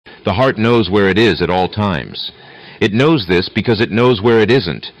The heart knows where it is at all times. It knows this because it knows where it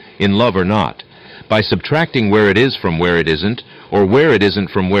isn't, in love or not. By subtracting where it is from where it isn't, or where it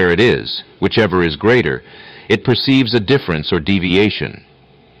isn't from where it is, whichever is greater, it perceives a difference or deviation.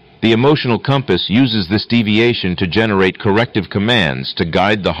 The emotional compass uses this deviation to generate corrective commands to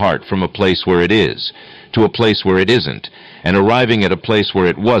guide the heart from a place where it is, to a place where it isn't, and arriving at a place where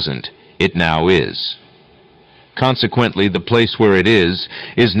it wasn't, it now is. Consequently, the place where it is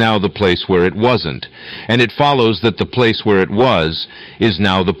now the place where it wasn't, and it follows that the place where it was is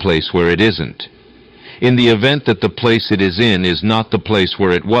now the place where it isn't. In the event that the place it is in is not the place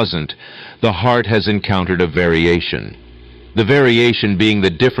where it wasn't, the heart has encountered a variation. The variation being the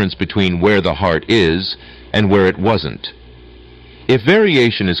difference between where the heart is and where it wasn't. If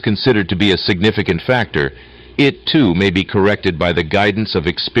variation is considered to be a significant factor, it too may be corrected by the guidance of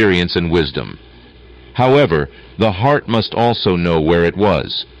experience and wisdom. However, the heart must also know where it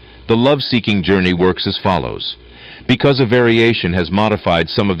was. The love-seeking journey works as follows. Because a variation has modified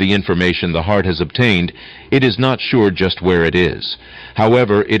some of the information the heart has obtained, it is not sure just where it is.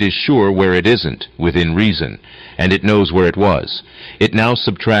 However, it is sure where it isn't, within reason, and it knows where it was. It now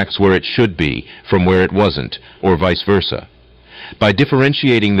subtracts where it should be from where it wasn't, or vice versa. By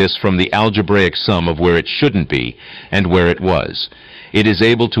differentiating this from the algebraic sum of where it shouldn't be and where it was, it is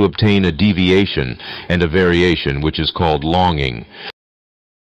able to obtain a deviation and a variation which is called longing.